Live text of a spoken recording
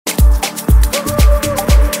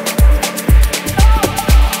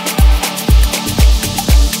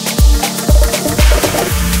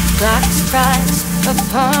rise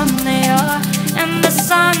upon the hour and the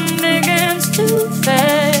sun begins to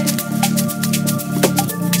fade.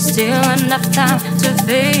 Still enough time to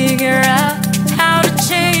figure out how to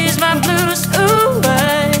chase my blues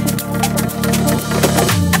away.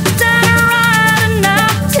 I've done it right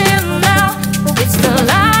enough till now. It's the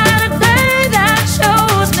light of day that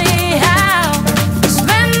shows me how to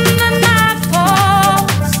spend the night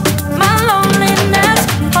falls, my loneliness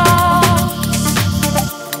falls.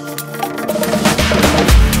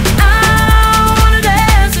 I wanna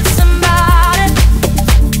dance with somebody.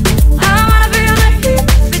 I wanna feel the heat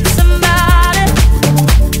with somebody.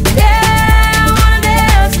 Yeah, I wanna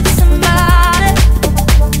dance with somebody.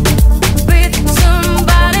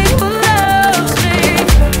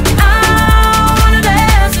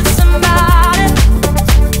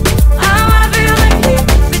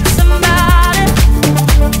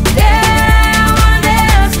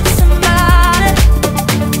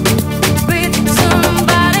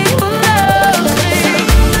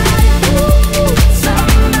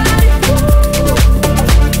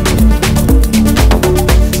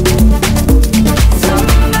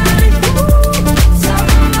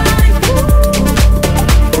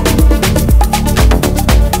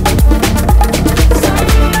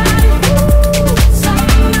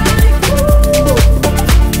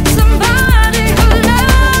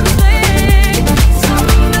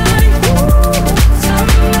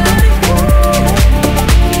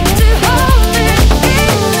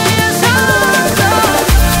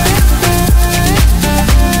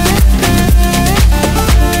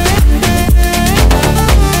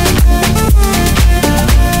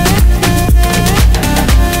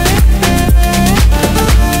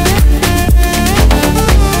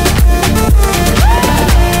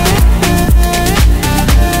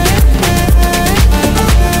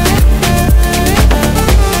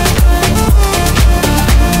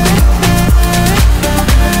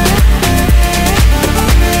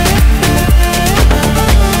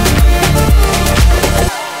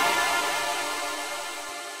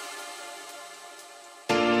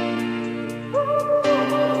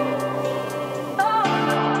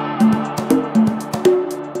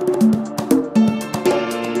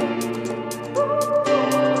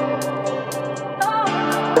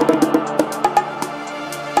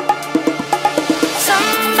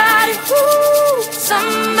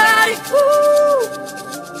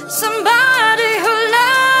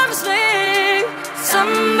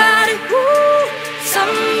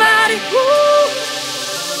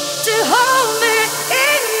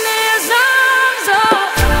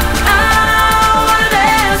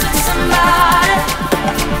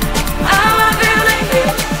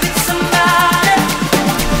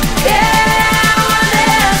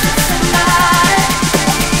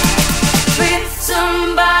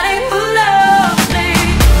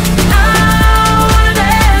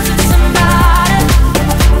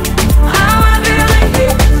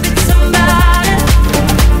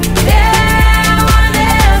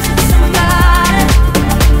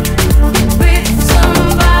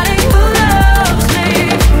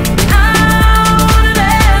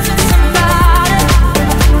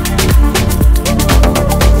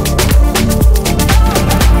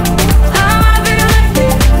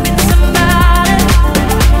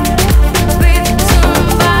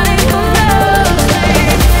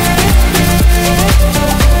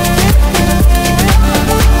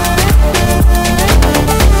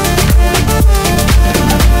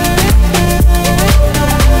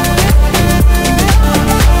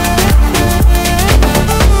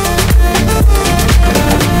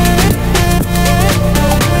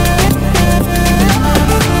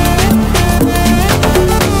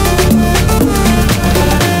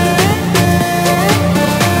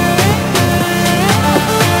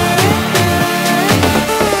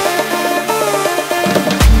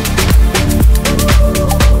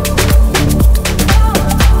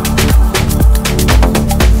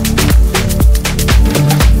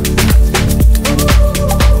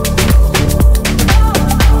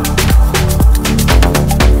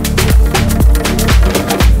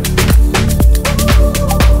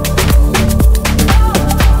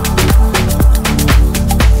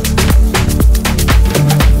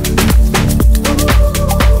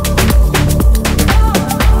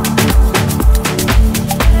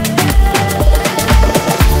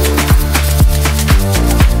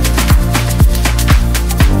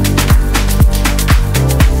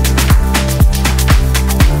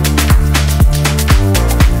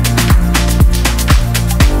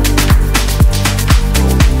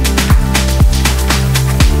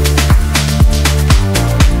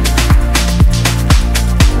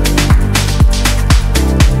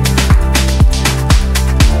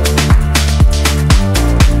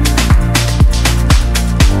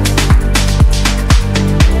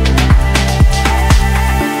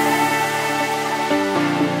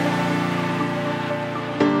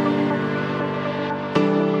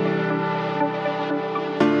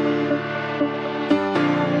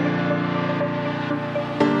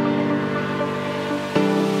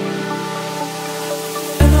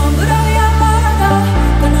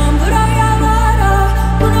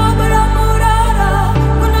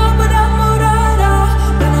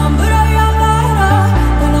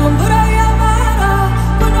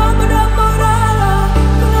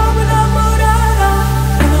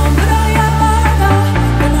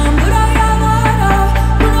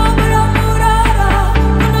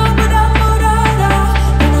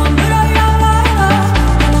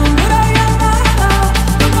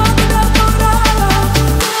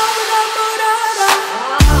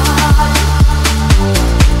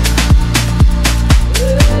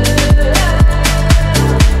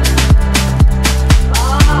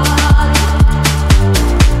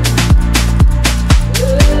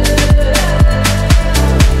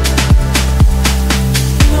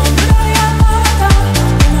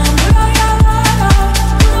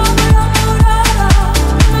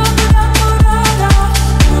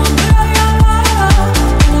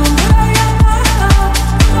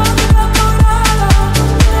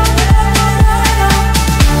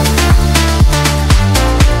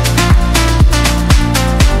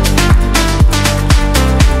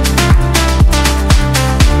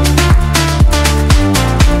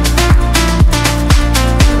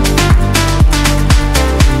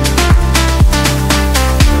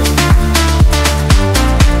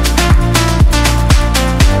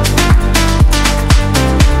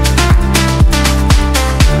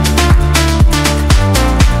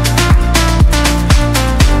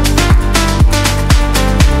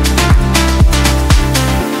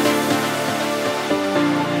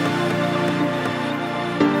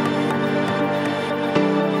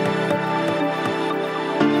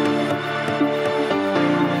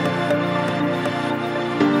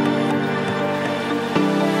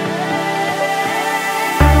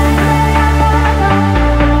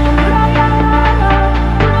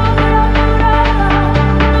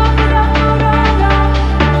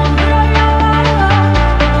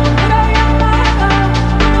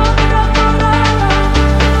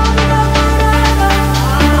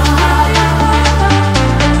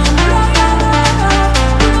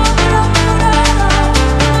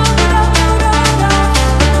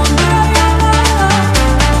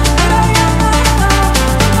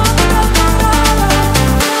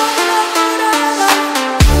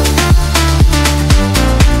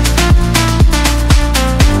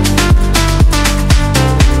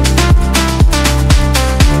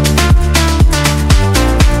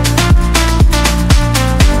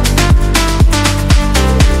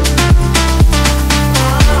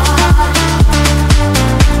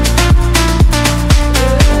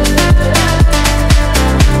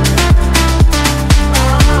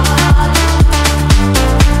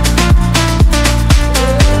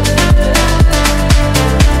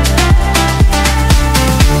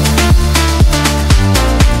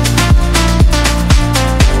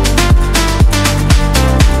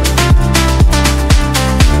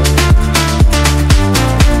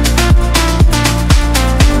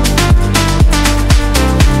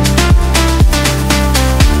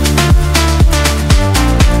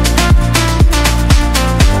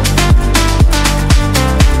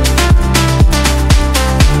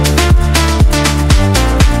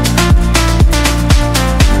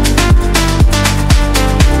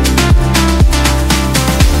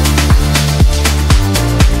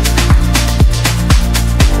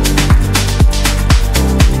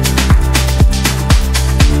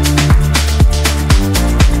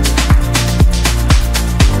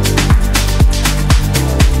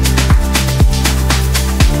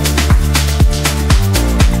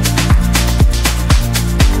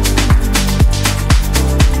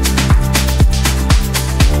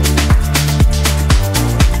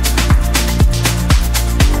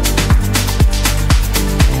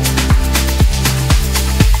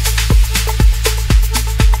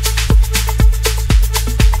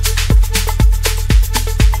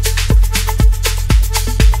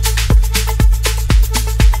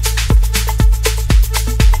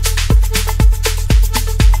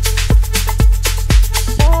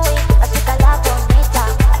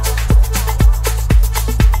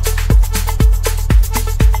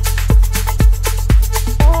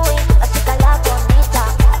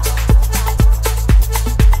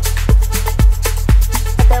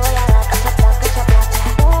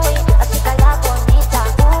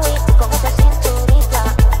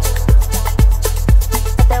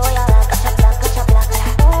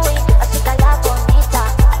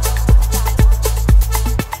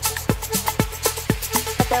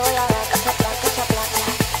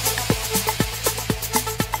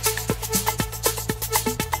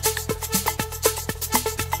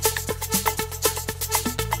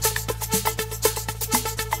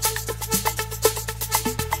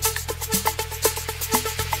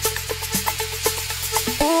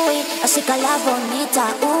 cala bonita,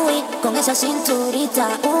 uy, con esa cinturita,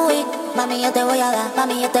 uy, mami yo te voy a dar,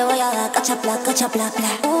 mami yo te voy a dar, cachapla, cachapla, pla,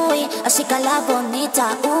 uy, así cala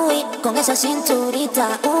bonita, uy, con esa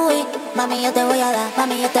cinturita, uy, mami yo te voy a dar,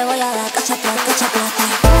 mami yo te voy a dar, cachapla, cachapla, pla,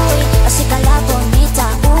 uy, así cala bonita,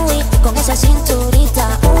 uy, con esa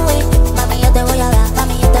cinturita, uy, mami yo te voy a dar,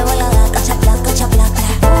 mami yo te voy a dar, cachapla, cachapla, pla,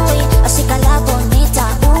 uy, así cala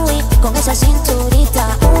bonita, uy, con esa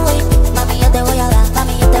cinturita, uy, mami yo te voy a dar,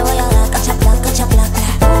 mami yo te voy a dar, cachapla, cachapla,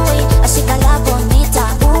 pla, uy, así cala bonita,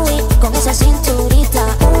 uy, con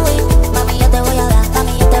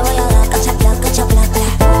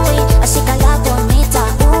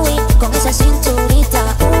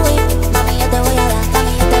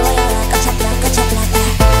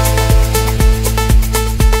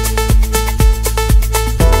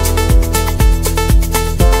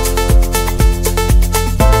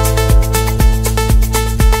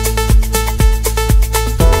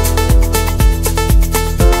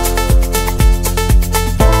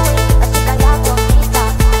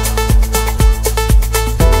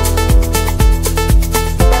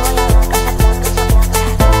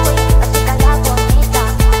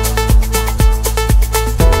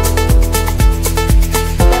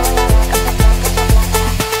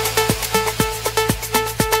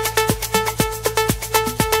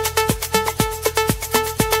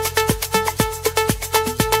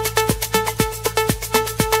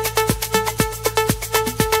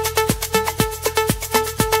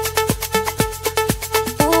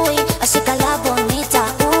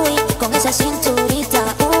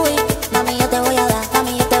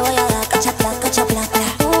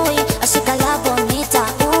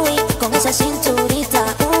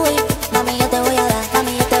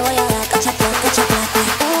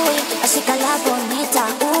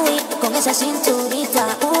esa cinturita,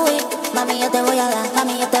 uy, mami yo te voy a dar,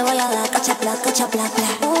 mami yo te voy a dar, cachapla, cachapla,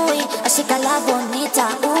 pla, uy, así cala bonita,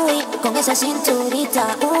 uy, con esa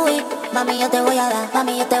cinturita, uy, mami yo te voy a dar,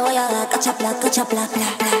 mami yo te voy a dar, cachapla, cachapla, pla.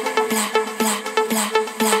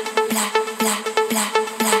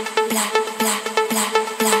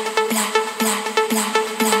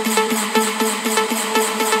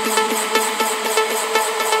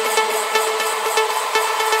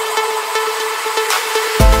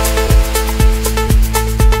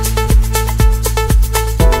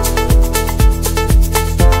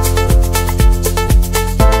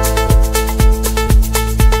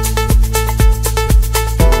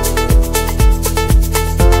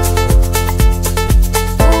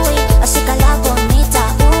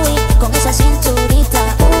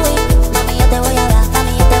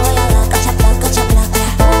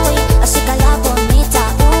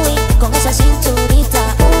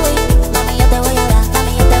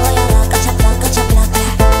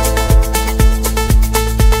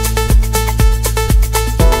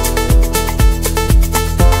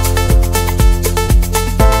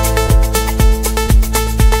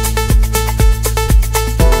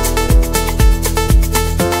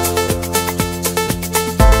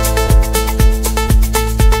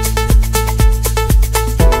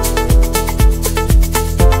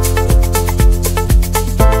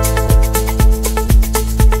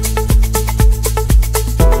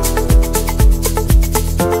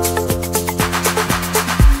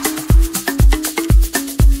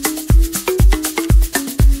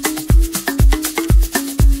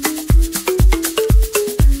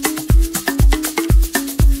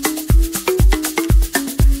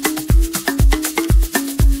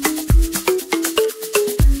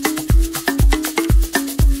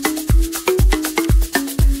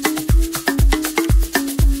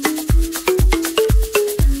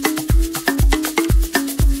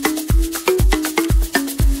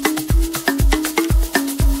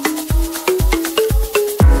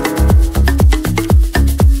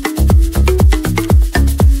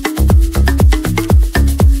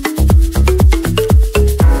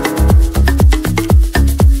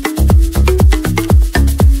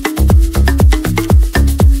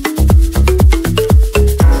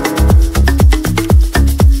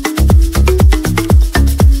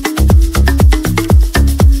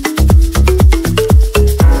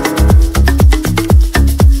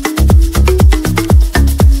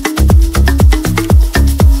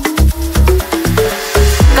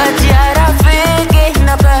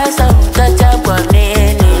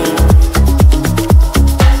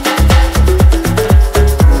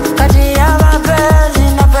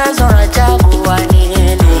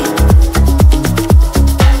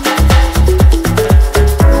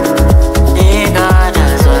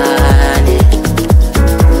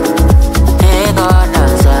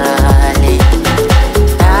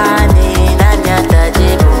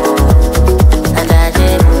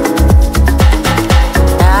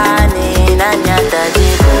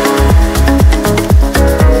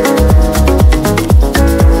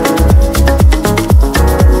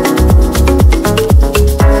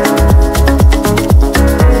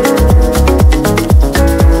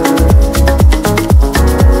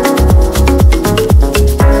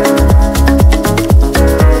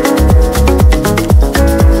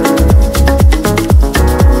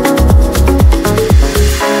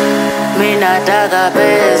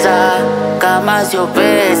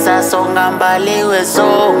 siyobhesa songa mbali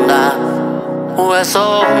wesonga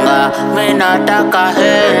mina taka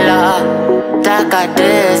hela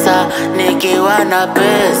takatesa nikiwa na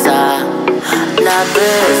pesa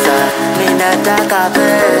mina taka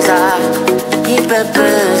pesa nipe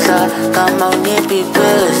pesa kama unipi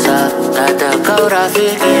pesa nataka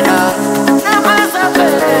urafiki na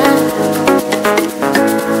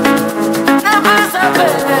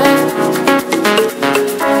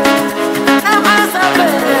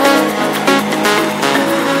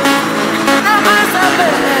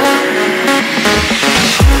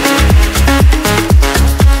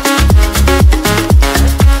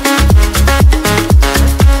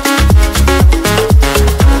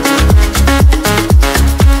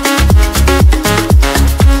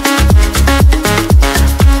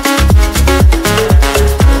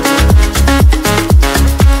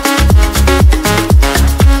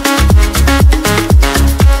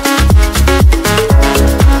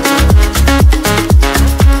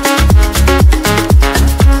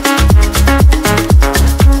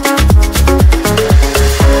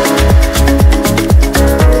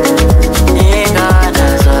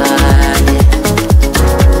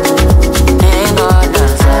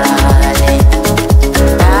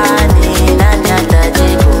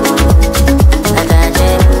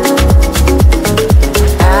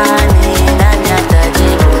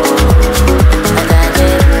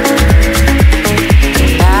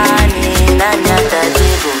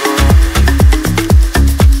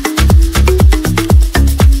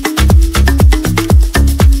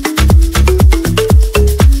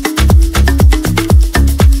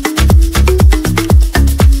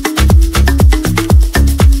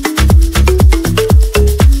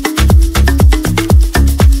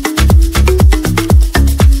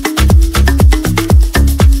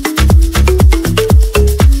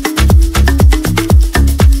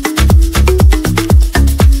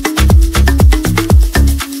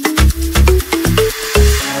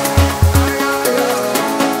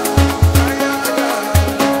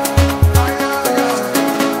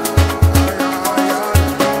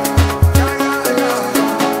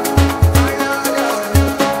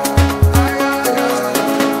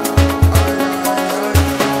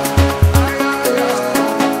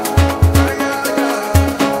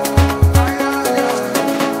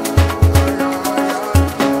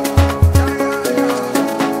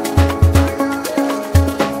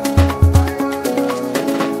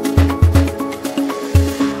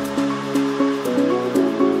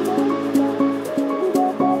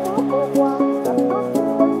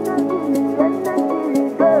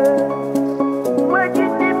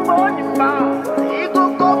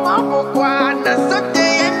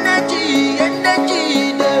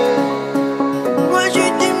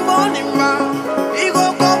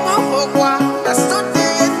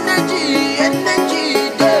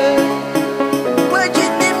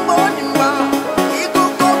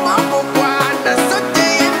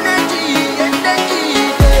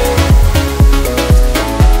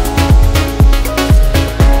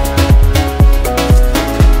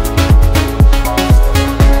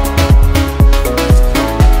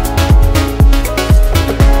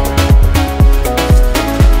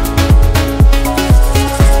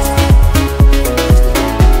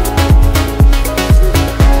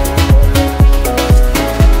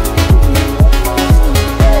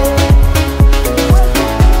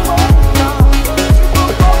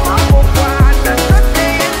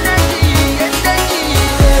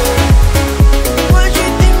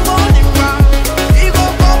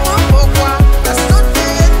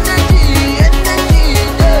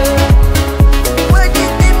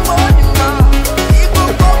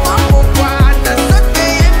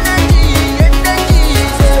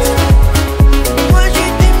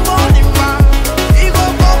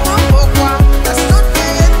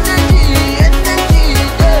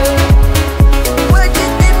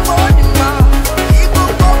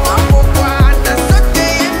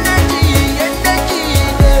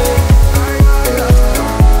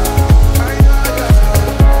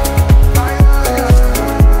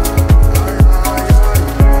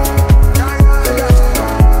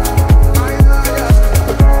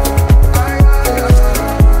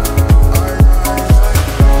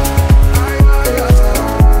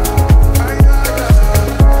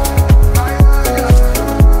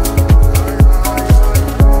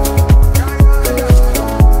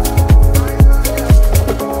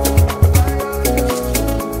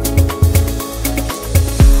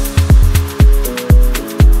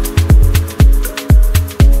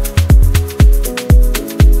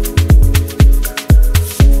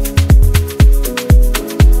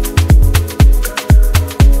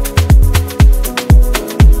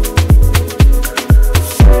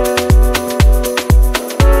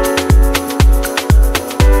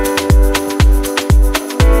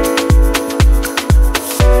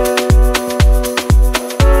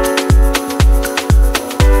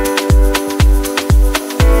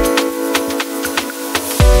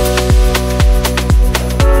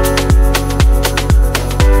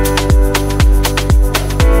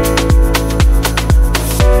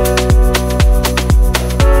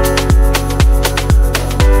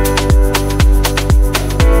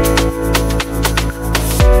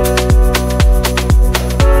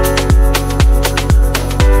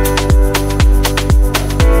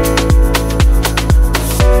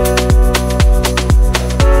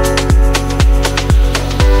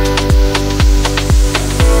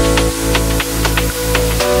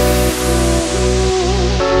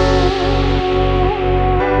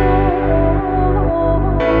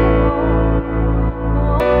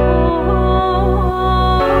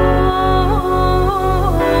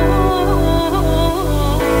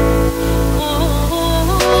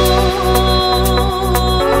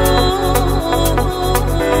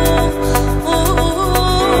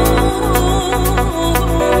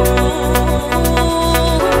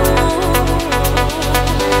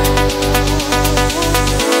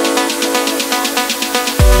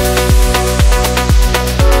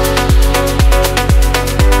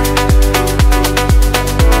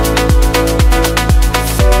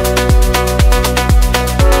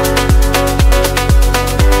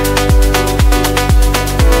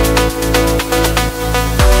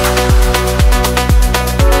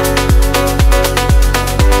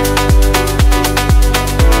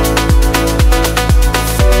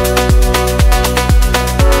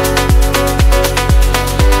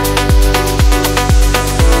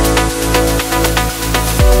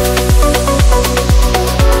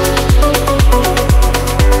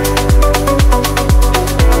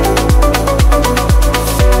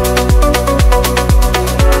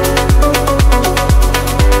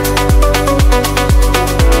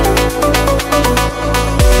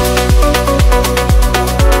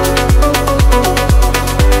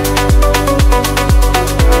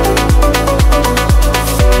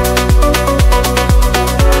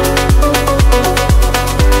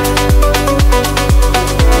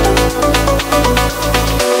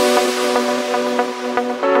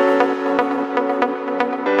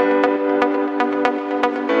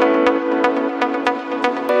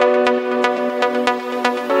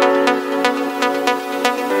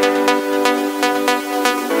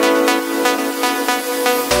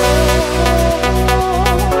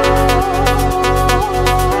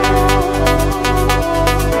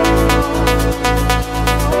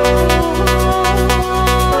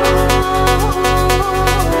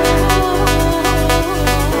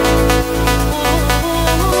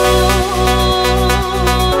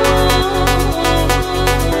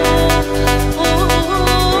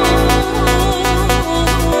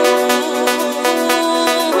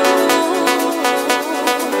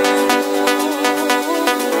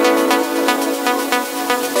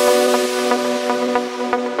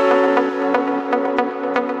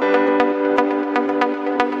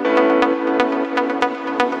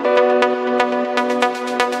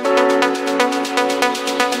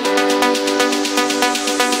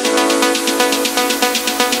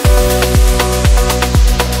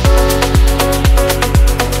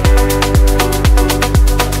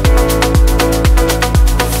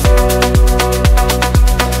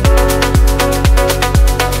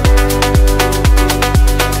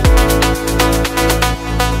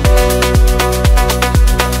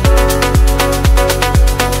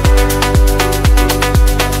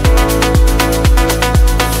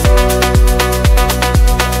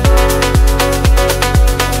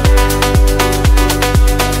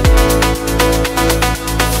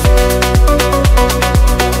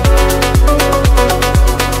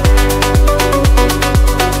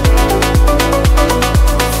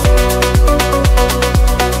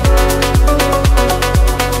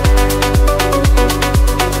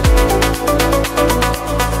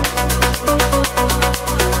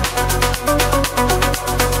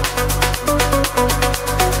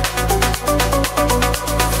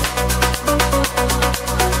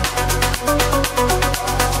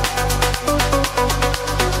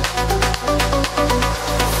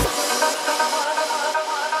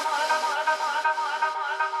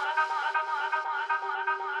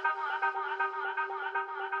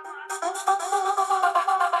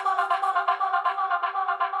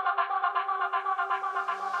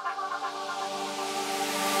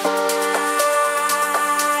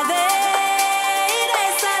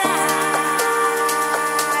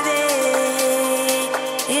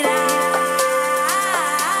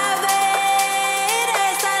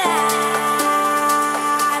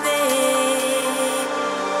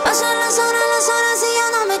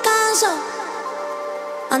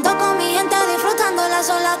Ando con mi gente disfrutando la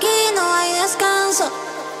sola, aquí no hay descanso.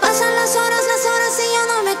 Pasan las horas y yo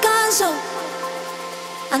no me canso.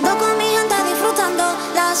 Ando con mi gente disfrutando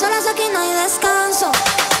las horas, aquí no hay descanso.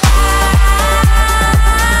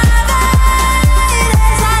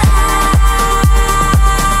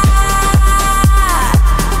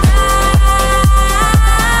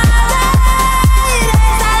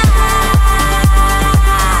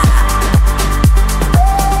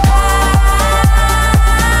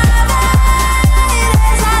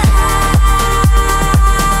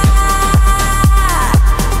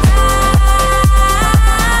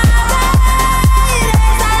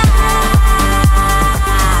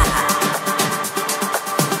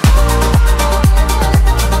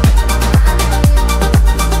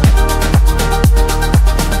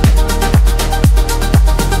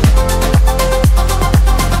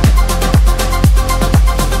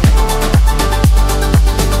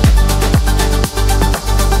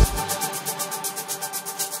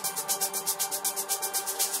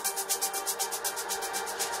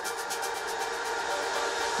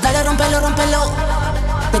 Dale, rompelo, rompelo.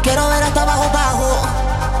 Te quiero ver hasta abajo, bajo.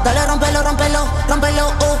 Dale, rompelo, rompelo, rompelo,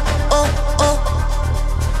 oh, oh, oh.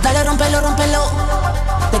 Dale, rompelo, rompelo.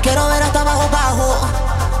 Te quiero ver hasta abajo, bajo.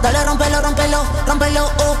 Dale, rompelo, rompelo,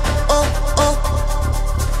 rompelo, oh, oh, oh.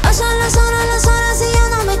 Pasan las horas y yo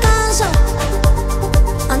no me canso.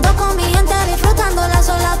 Ando con mi gente disfrutando la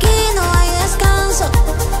sola, aquí no hay descanso.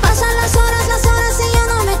 Pasan las horas y yo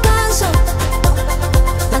no me canso.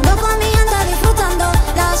 Ando con mi gente disfrutando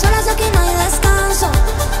las horas, aquí no hay descanso.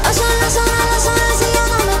 Pasan las horas y yo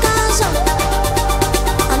no me canso.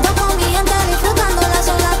 Ando con mi gente disfrutando la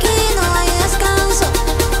sola, aquí no hay descanso.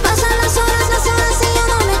 Pasan las horas y yo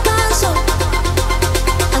no me canso.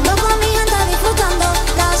 Ando con mi gente disfrutando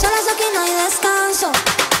las horas, aquí no hay descanso.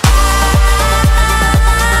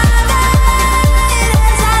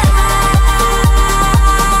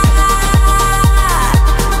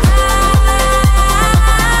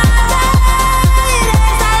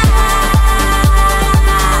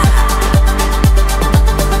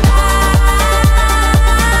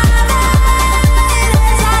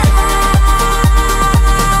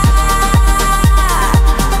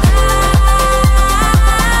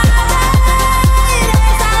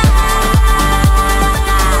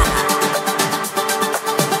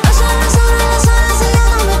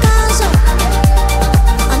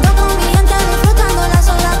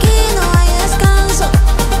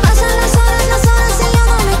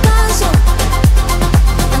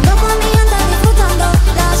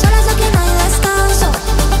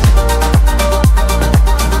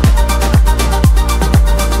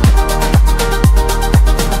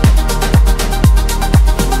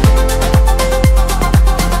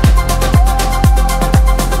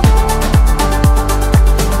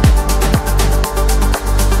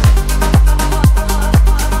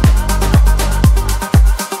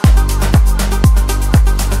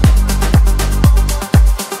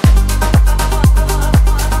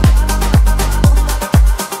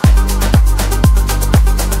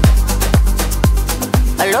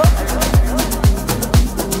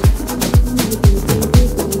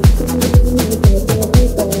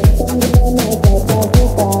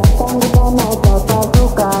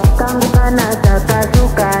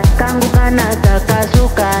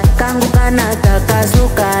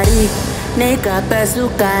 Nikape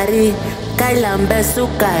sukari, kailambe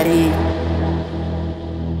sukari.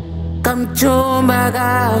 Kamchumba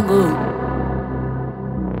kangu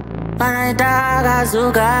panaitaka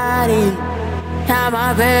sukari ya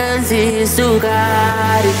mapenzi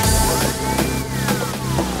sukari.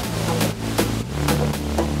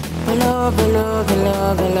 Hello, hello,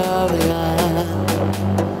 hello, hello, hello.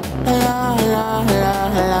 Hello, hello, hello,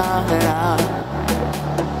 hello, hello.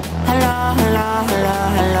 Hello, hello, hello,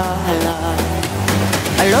 hello, hello.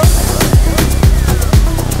 Hello?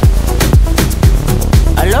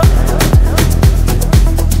 Hello?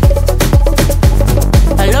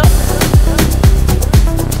 Hello?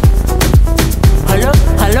 Hello?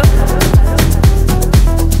 Hello?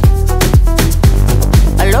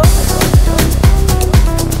 Hello?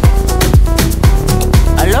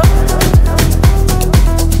 Hello?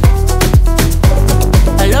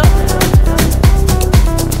 Hello?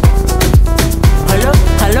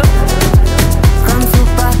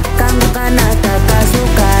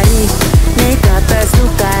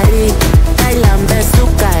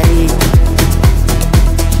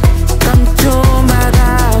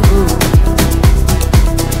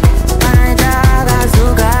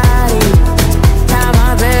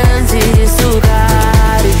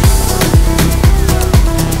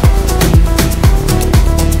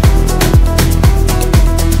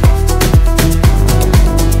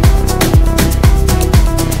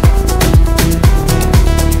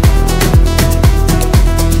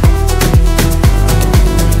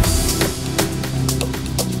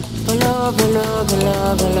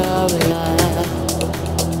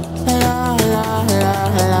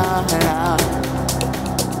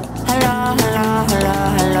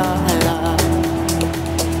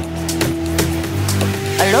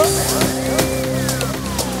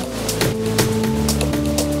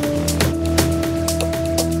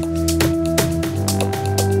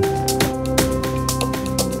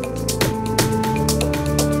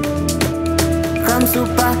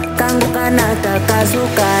 nataka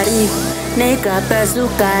sukari, nikape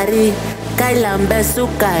sukari, kailambe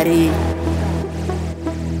sukari.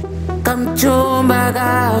 Kamchumba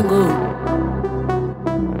kangu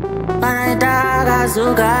anataka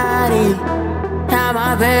sukari, ya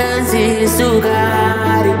mapenzi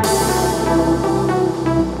sukari.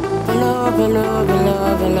 Love, love,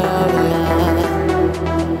 love, love, love.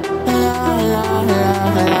 Love, love,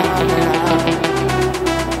 love, love, love.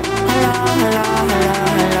 Love, love,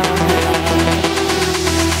 love, love.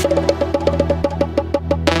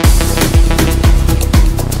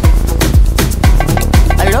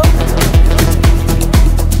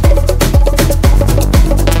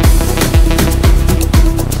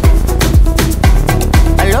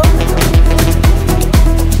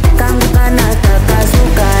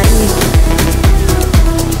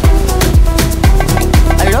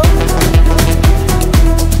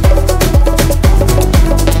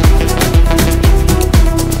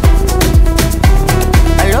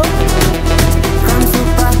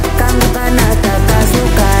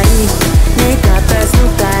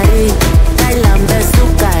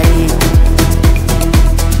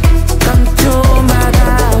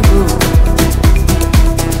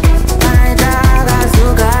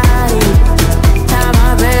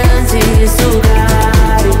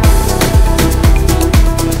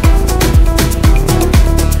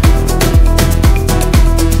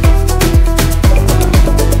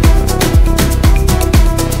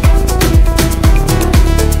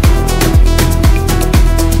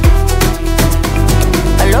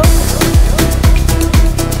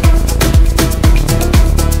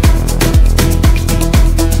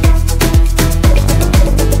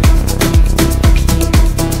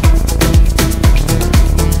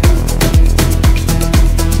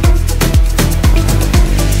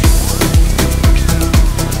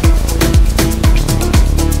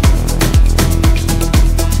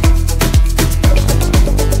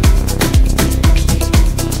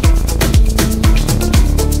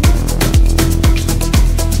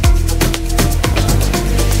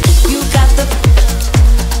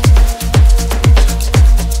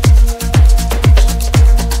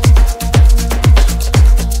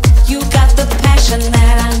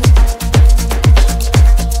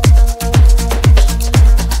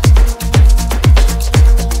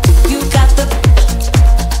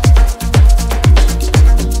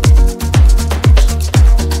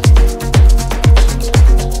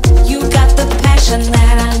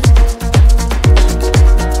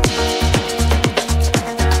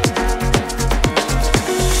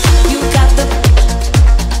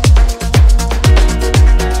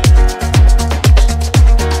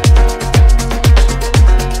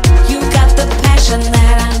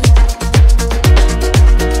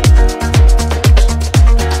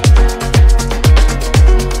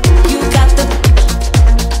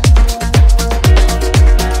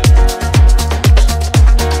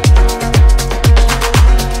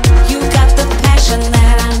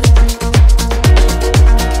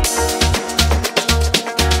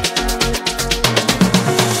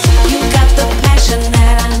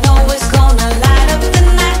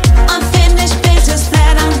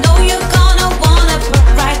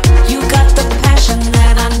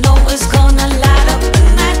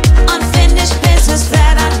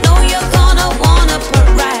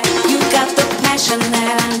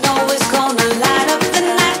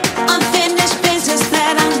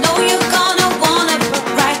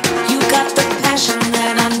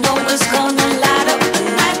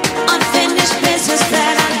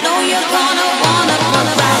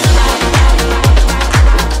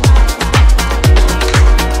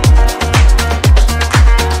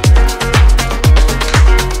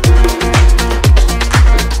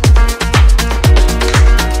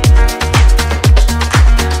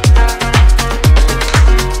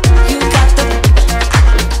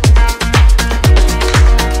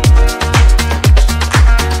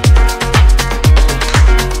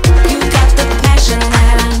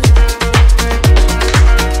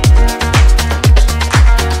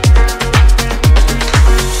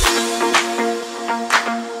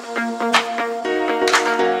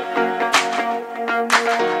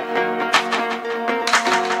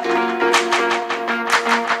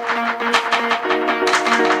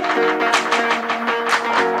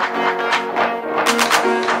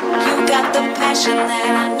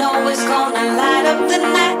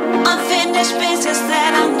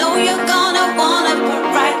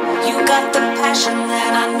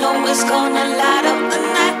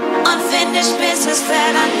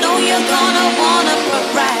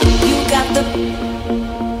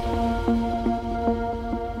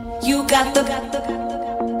 You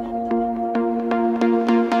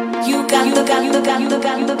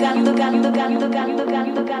got the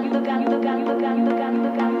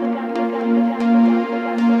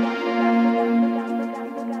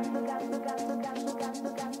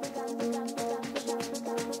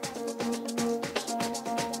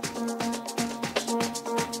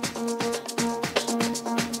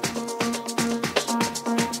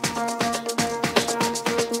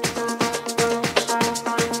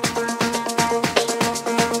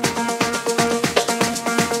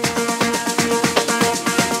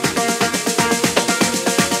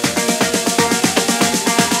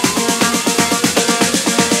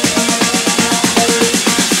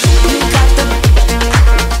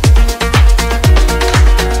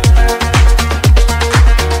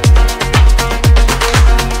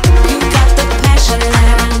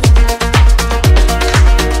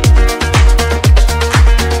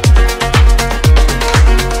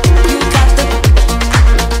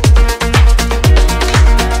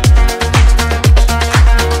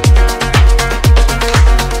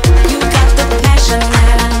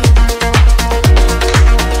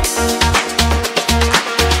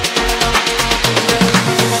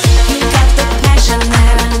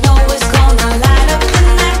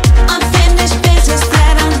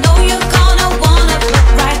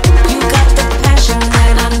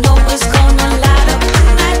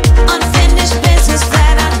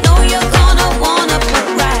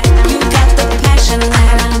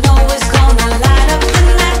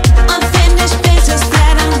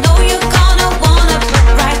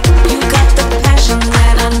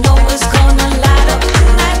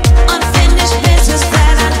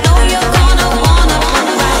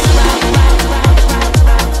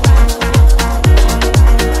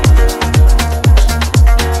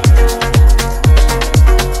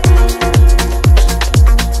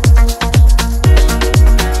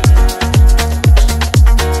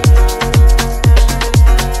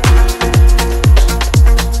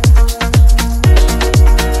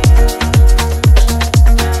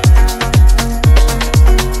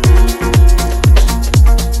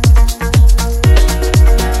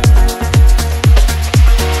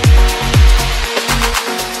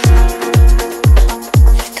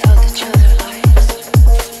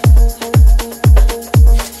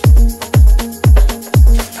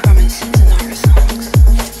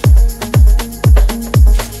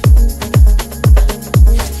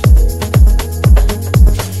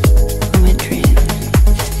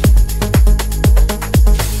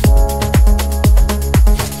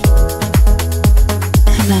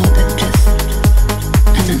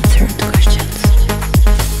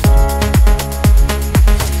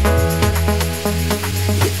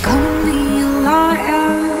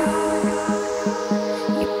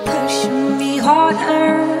me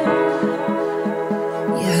harder.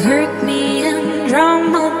 You hurt me and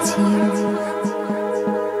drown my tears.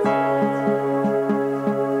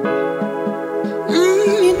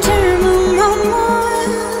 You tear my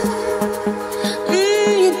mind.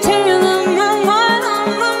 You tear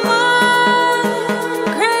my mind.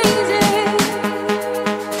 Crazy.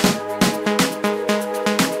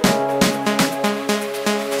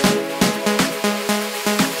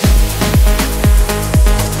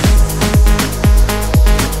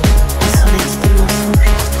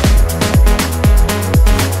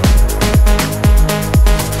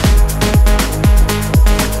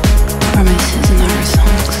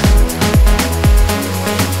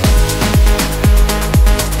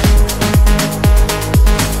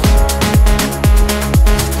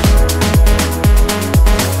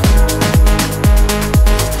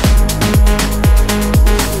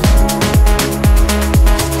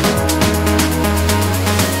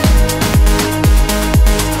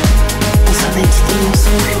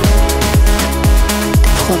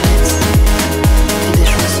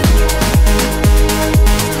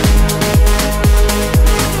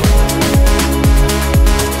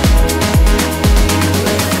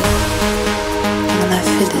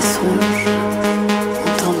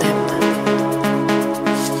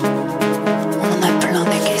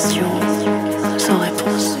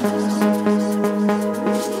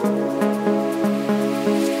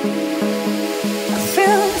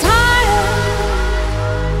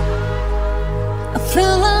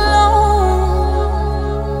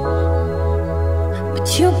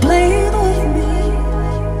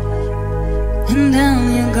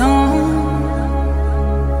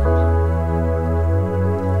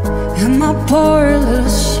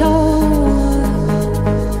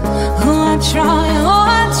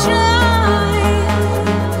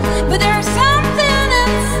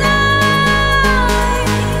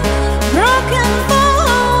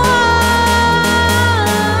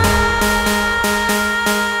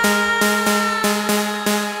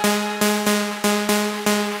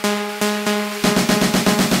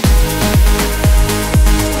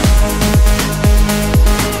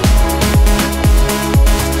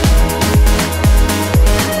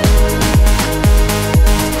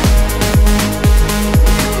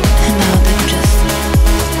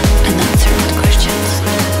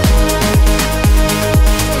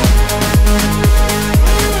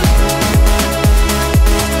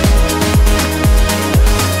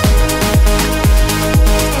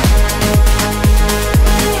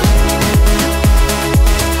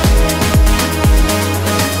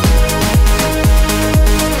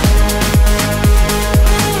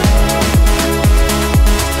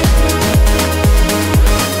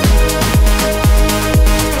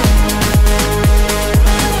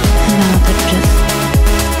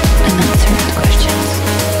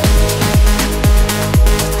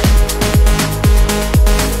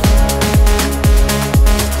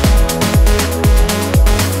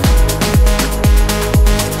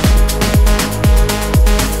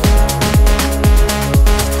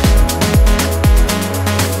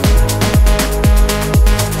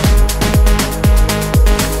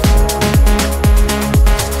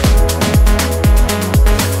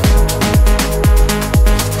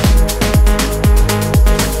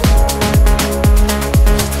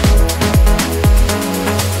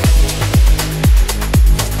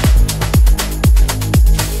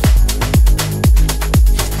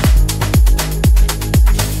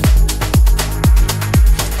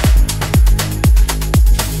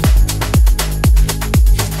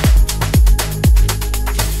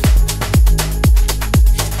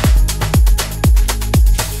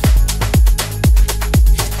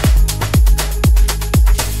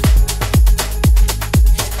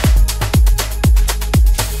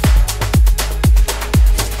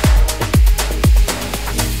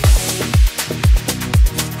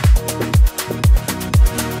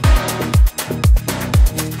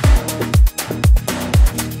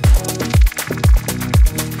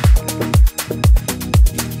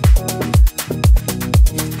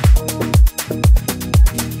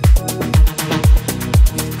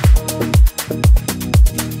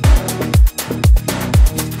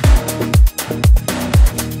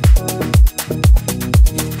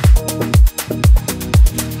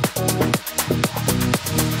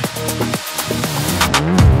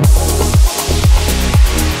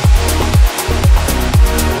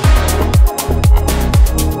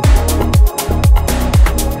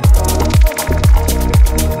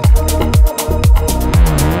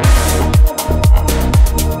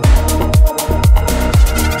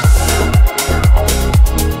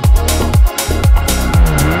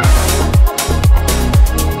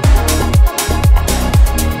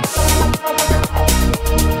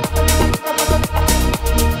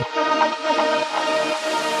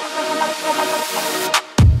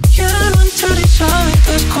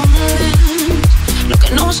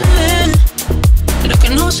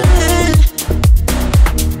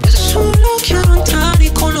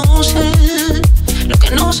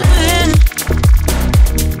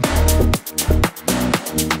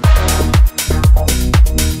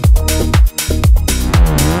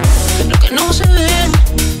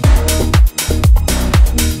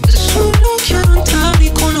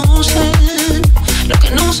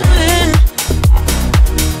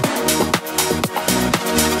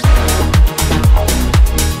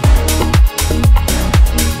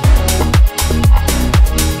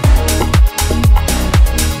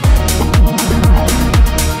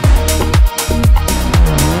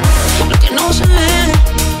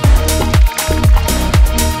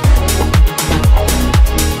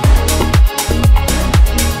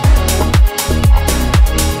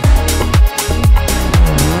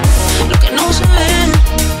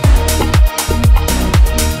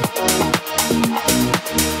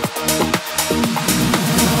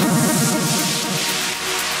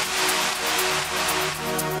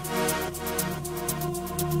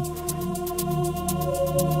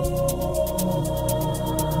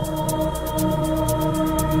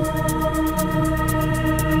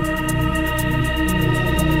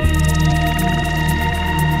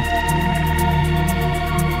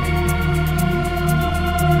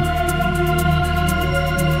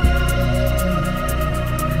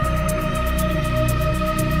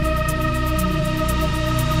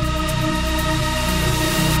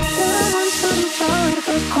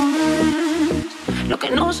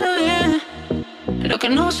 no se ve, lo que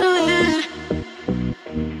no se ve.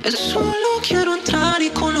 Es solo quiero entrar y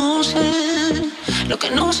conocer lo que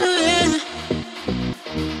no se ve,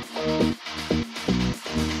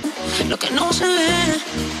 lo que no se ve,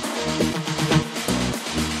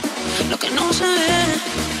 lo que no se ve.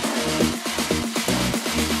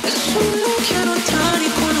 Es solo quiero entrar y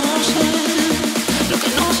conocer lo que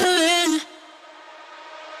no se ve.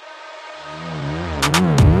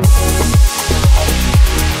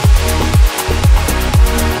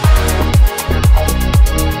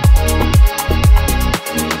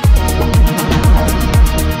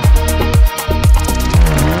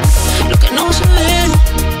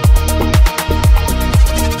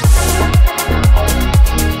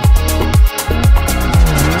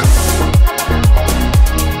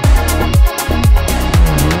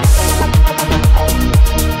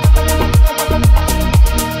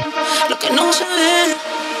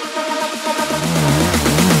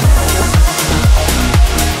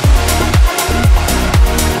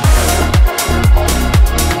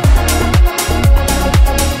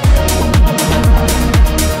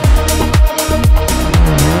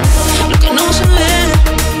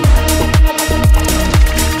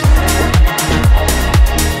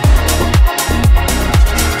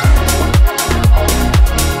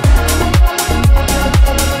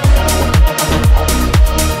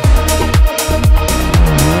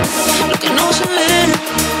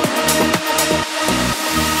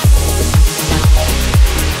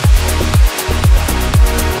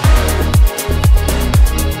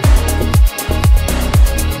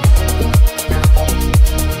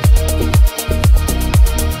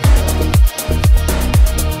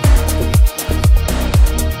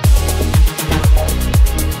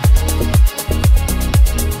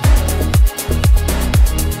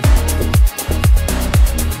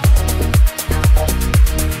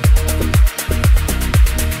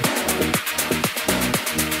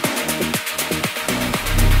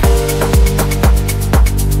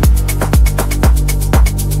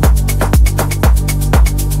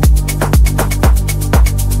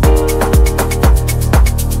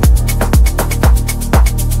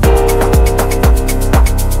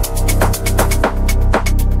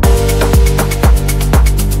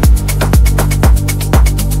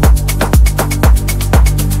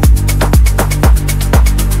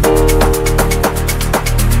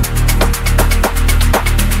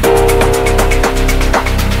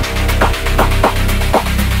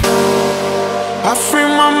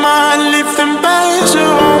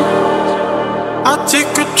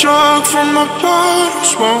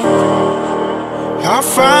 I'll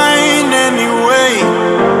find any way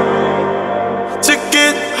to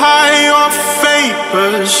get high off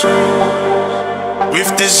vapors.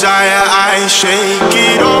 With desire I shake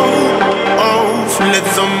it off. Let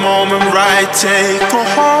the moment right take a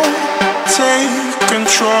hold. Take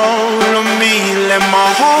control of me. Let my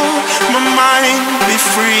heart, my mind be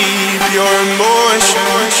free. Pure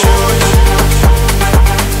emotion.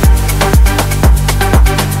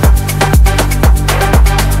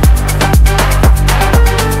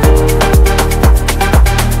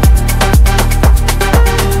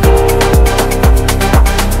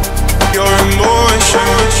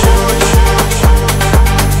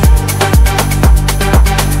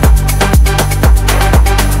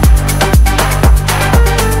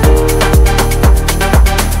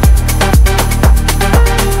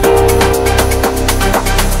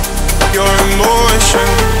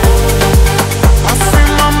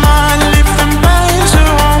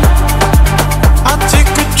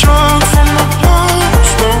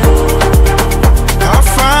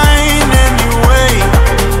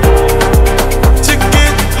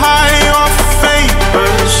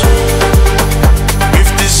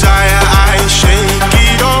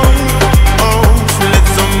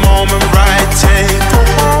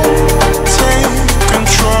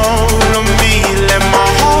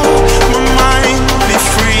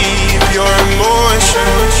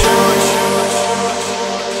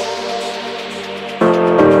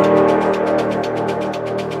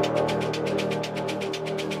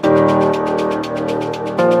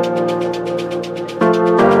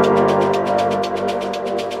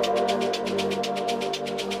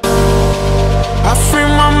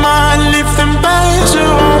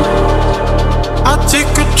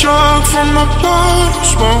 From my bottle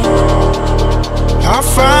smoke, I'll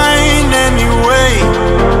find any way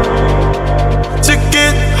to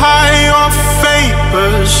get high off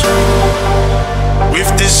vapors.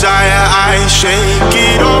 With desire I shake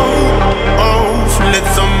it off. Let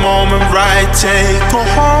the moment right take a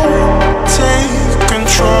hold. Take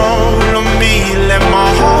control of me. Let my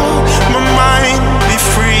heart, my mind be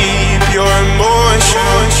free. Pure emotion.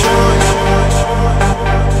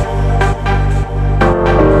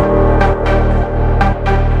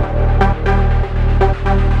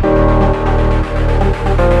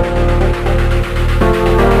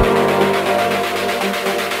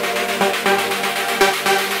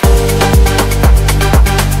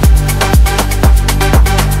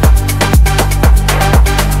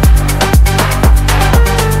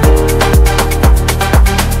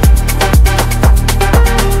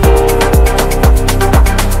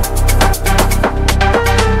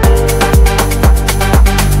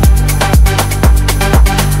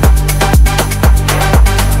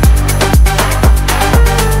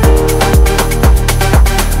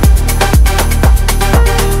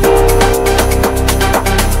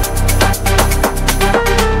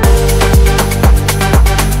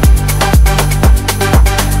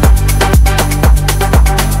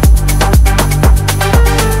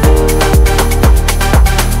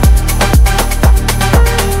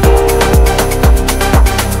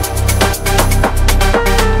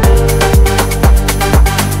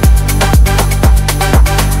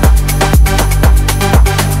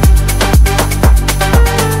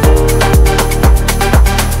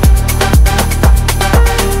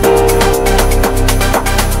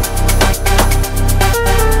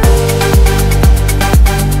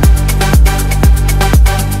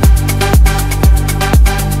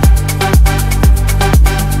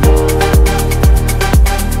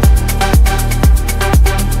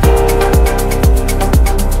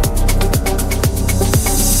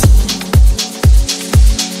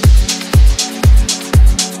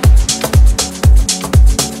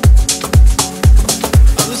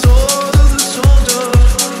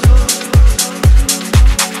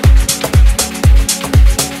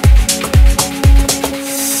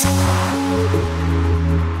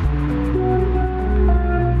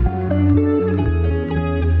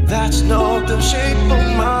 That's not the shape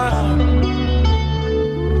of my heart.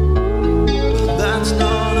 That's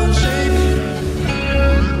not the shape.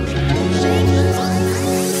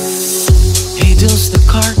 He deals the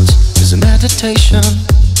cards as a meditation,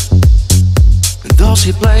 and those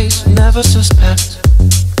he plays never suspect.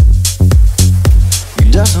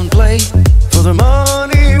 He doesn't play for the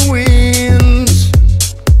money he wins.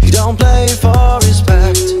 He don't play for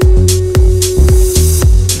respect.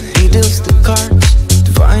 He deals the cards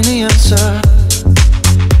to find the answer,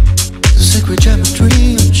 the sacred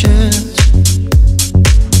geometry of chance.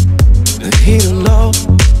 The hidden law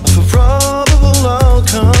of a probable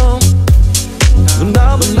outcome.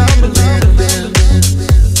 Now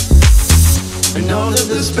I know that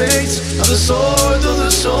the spades are the sword of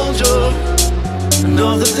the soldier. I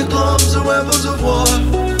know that the gloves are weapons of war.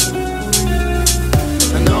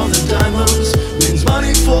 I know that diamonds means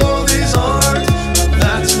money for this art.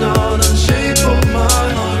 That's not the shape of my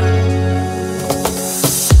heart.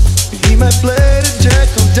 He might play the jack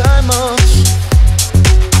of diamonds.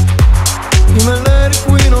 He might let a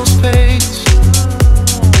queen of spades.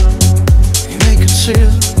 He may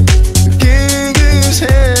conceal the king in his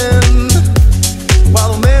hand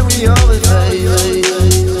while Mary always plays.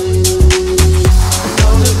 I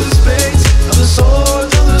know that the spades are the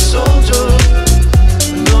swords of the soldier.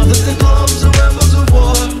 I know that the gloves are weapons of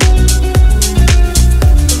war.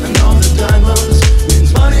 I know that diamonds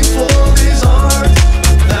means money for this art.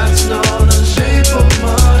 That's not the shape of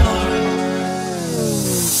my heart.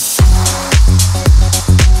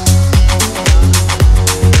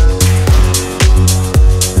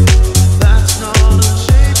 That's not the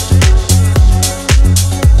shape.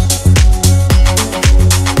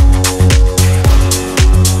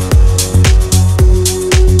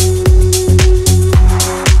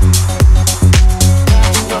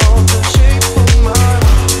 That's not the shape of my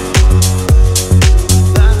heart.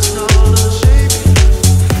 That's not the shape.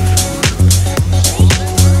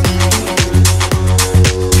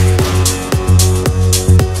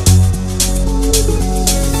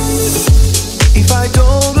 If I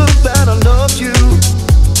told her that I loved you,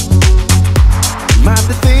 you might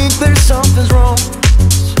think there's something wrong.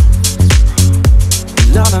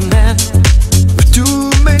 Not a man with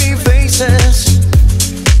too many faces.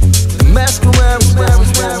 The mask wears.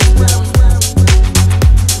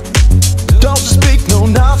 Don't speak, no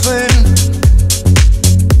nothing.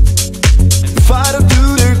 Fight up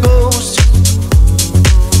to their ghost.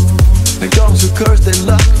 They don't curse their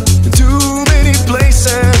luck in too many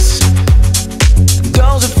places.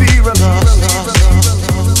 Those who fear are lost.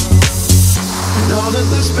 I know that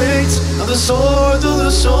the spades are the sword of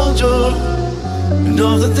the soldier. I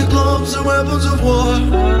know that the gloves are weapons of war.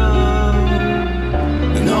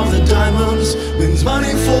 I know that diamonds means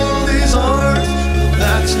money for this art.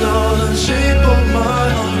 That's not the shape of my